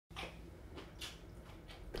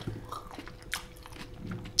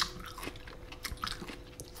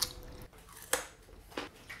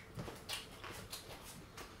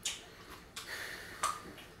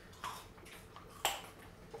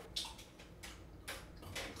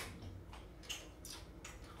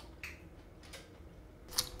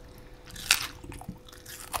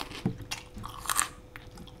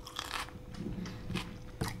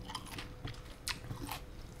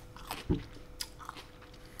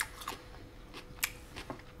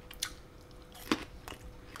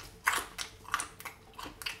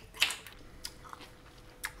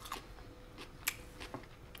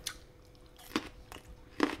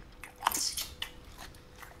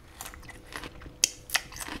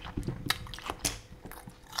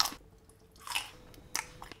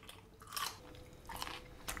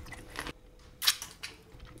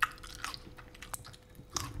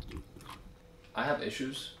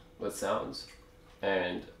issues with sounds,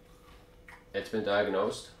 and it's been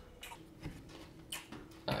diagnosed.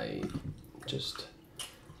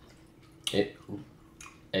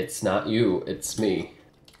 It's not you, it's me.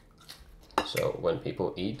 So when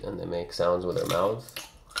people eat and they make sounds with their mouth,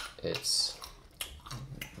 it's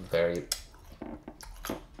very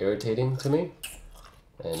irritating to me,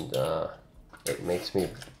 and it makes me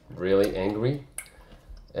really angry.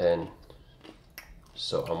 And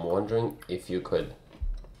so I'm wondering if you could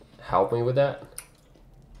help me with that.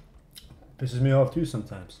 Pisses me off too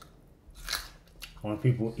sometimes. When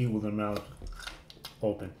people eat with their mouth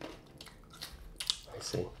open. I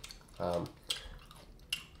see.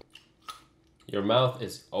 Your mouth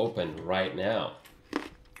is open right now.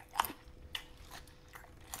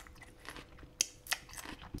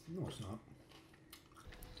 No, it's not.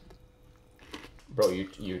 Bro,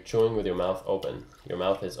 you're chewing with your mouth open. Your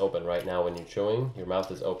mouth is open right now when you're chewing. Your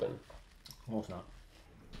mouth is open. No, it's not.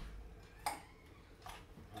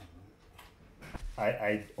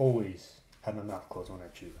 I always have my mouth closed when I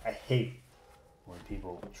chew. I hate when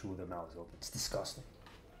people chew with their mouths open. It's disgusting.